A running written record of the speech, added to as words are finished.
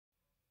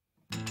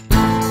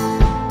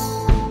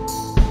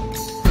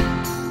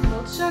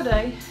show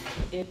day.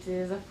 It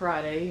is a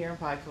Friday here in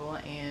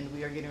Pikeville, and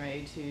we are getting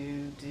ready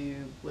to do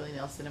Willie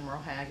Nelson and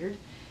Merle Haggard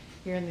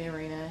here in the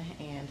arena.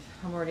 And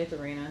I'm already at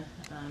the arena,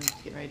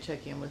 getting ready to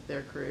check in with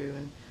their crew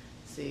and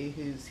see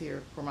who's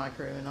here for my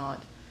crew and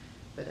not.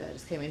 But I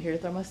just came in here to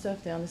throw my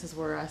stuff down. This is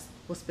where I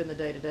will spend the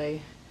day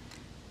today.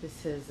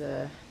 This is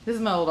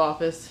my old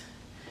office.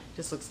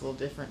 Just looks a little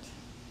different.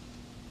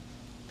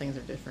 Things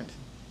are different.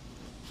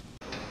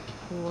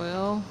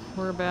 Well,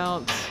 we're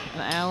about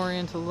an hour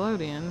into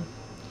load-in.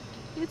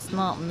 It's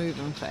not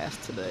moving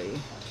fast today.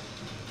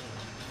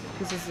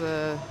 This is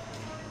a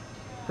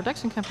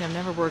production company I've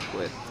never worked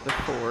with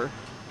before,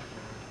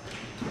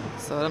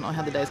 so I don't know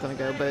how the day's going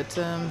to go, but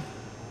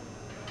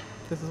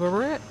this is where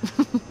we're at.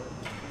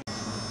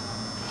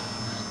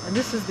 And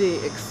this is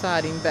the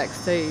exciting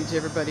backstage.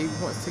 Everybody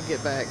wants to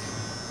get back.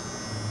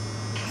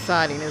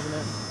 Exciting, isn't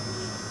it?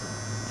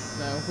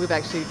 No, we've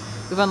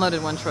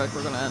unloaded one truck.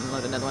 We're going to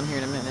unload another one here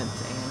in a minute,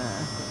 and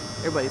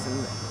everybody's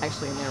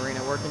actually in the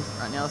arena working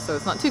right now, so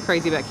it's not too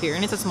crazy back here,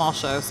 and it's a small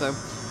show, so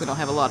we don't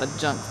have a lot of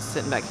junk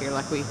sitting back here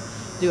like we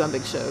do on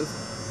big shows.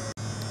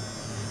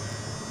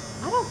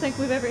 I don't think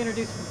we've ever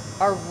introduced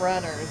our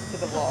runners to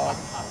the vlog.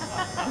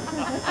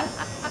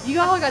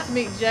 You all got to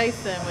meet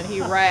Jason when he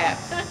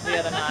rapped the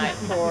other night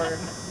for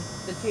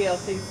the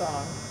TLC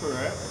song.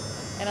 Correct.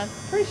 And I'm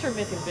pretty sure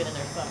Missy's been in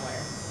there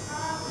somewhere.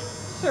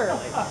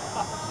 Surely.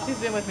 She's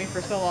been with me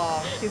for so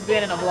long. She's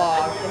been in a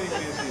vlog.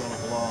 Missy on a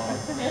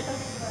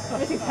vlog.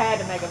 Missy's had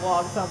to make a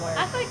vlog somewhere.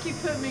 I think you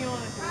put me on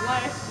it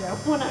last show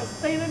when I was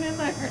standing in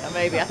there.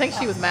 Maybe. I think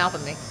she was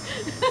mouthing me.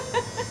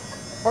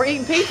 Or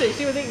eating pizza.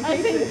 She was eating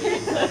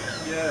pizza.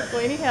 Yeah.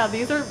 Well, anyhow,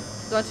 these are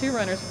our two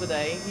runners for the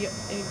day. You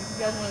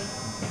guys want to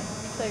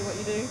say what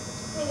you do?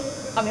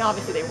 I mean,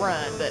 obviously they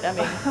run, but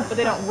but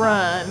they don't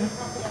run.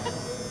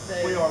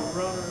 We are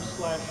runners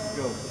slash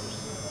gophers.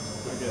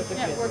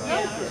 Yeah, we're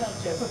gophers.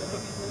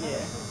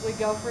 Yeah. We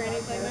go for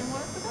anything they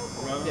want us to go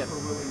for. Running Yep. for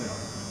Willie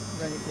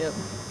Nelson. Right. Yep.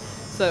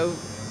 So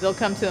they'll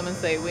come to them and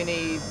say, "We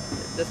need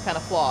this kind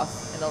of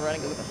floss," and they'll run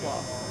and go get the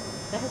floss.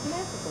 That has been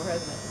asked before,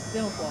 hasn't it?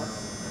 Dental floss.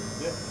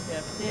 Yeah.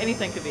 Yeah.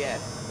 Anything could be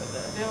asked. But,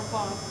 Dental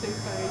floss,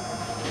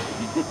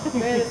 toothpaste,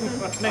 medicine.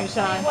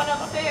 moonshine. Went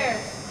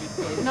upstairs.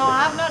 No,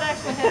 I've not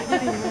actually had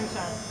any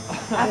moonshine.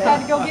 I've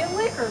had to go get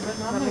liquor, but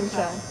not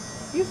moonshine.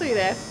 Usually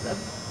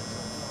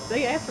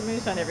they ask for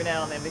moonshine every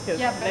now and then because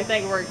they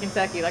think we're in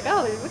Kentucky. Like,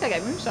 oh, we gotta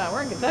get moonshine.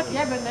 We're in Kentucky.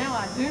 Yeah, but now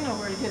I do know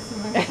where to get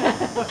some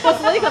moonshine. Well,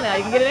 it's legal now.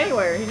 You can get it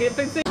anywhere. You can get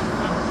food.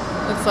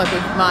 Looks like we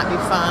might be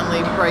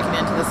finally breaking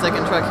into the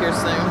second truck here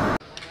soon.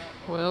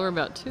 Well, we're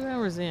about 2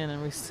 hours in,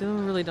 and we still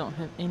really don't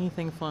have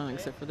anything flown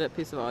except for that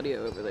piece of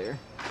audio over there.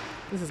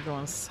 This is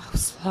going so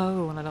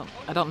slow, and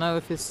I don't know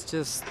if it's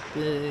just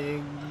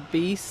the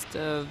beast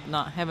of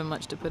not having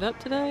much to put up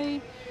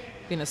today,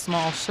 being a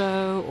small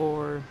show,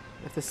 or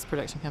if this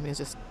production company is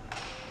just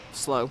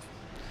slow.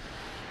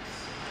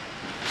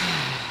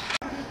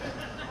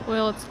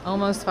 Well, it's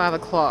almost 5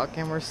 o'clock,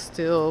 and we're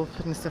still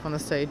putting stuff on the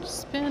stage.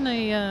 It's been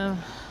a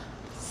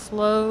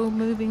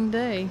slow-moving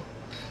day,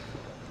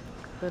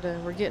 but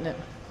we're getting it.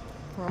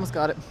 We almost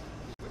got it.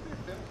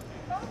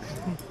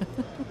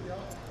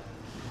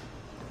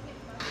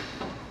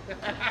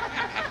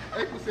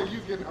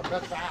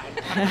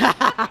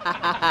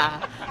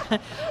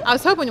 I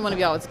was hoping one of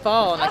y'all would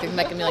fall and I could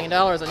make $1 million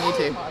on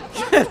YouTube.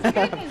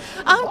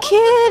 I'm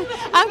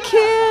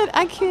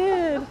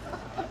kid.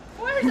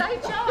 Where's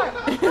HR?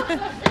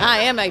 I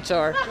am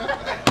HR.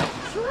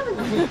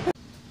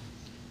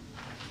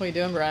 What are you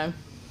doing, Brian?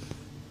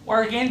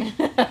 Working.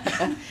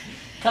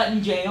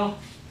 Cutting gel.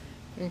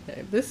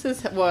 Okay, this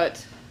is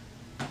what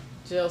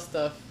gel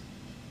stuff.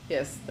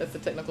 Yes, that's the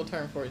technical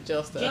term for it,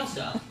 gel stuff. Gel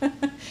stuff.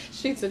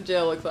 Sheets of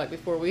gel looks like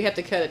before. We have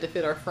to cut it to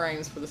fit our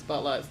frames for the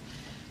spotlights.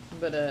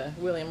 But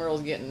Willie and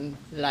Merle's getting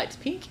light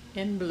pink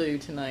and blue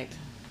tonight.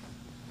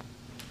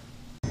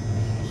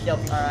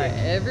 Alright,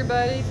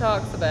 everybody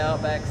talks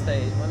about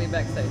backstage. Let me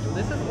backstage. Well,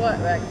 this is what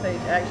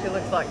backstage actually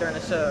looks like during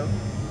a show.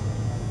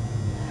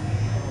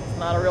 It's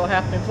not a real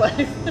happening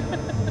place.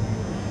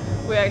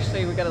 we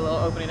got a little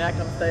opening act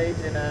on stage,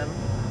 and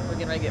we're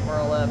getting ready to get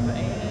Merle up,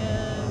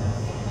 and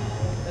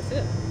that's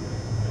it.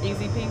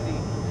 Easy peasy.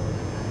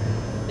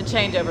 The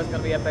changeover is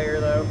going to be a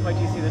bear, though. Why'd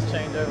you see this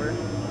changeover?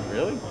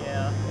 Really?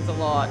 Yeah, it's a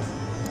lot.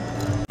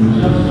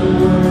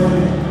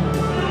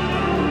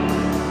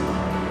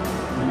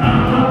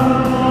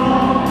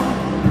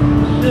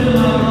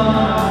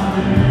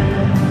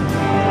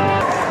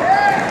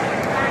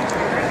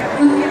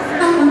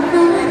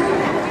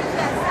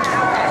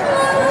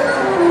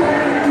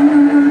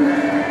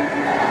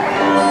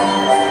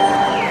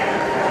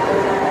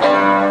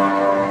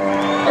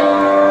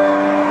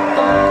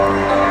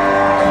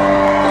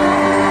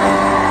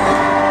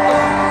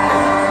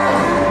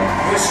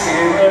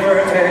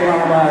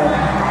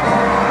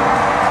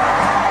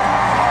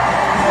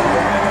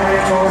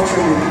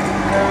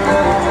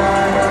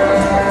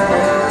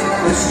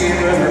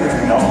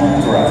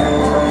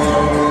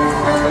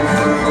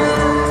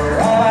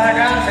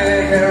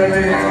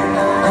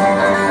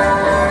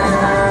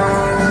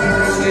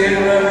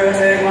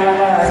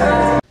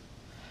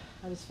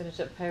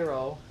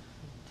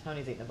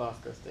 Tony's eating a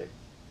Bosco stick.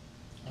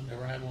 I've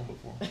never had one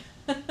before.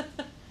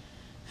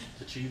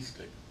 It's a cheese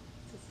stick.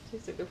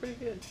 Cheese stick, they're pretty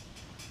good.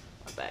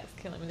 My back's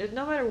killing me.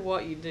 No matter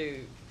what you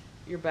do,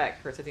 your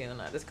back hurts at the end of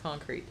the night. It's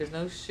concrete. There's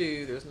no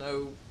shoe. There's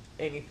no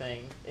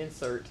anything.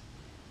 Insert.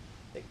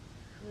 It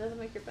doesn't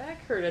make your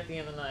back hurt at the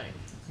end of the night.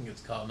 I think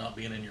it's called not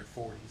being in your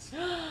 40s.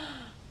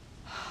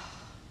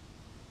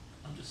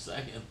 I'm just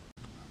saying.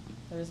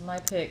 There's my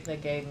pick they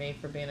gave me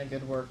for being a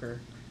good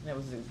worker. That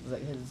was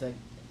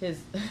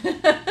his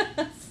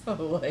so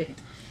late.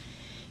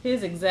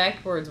 His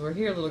exact words were,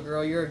 "Here, little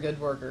girl, you're a good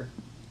worker.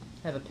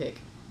 Have a pick."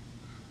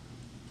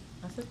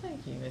 I said,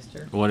 "Thank you,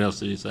 mister." What else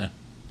did he say?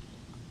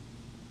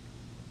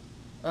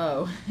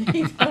 Oh,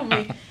 he told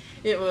me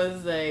it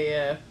was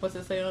a, what's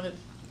it say on it?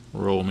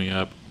 Roll me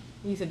up.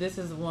 He said, this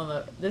is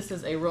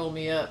a roll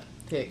me up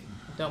pick.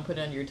 Don't put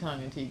it under your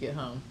tongue until you get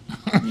home.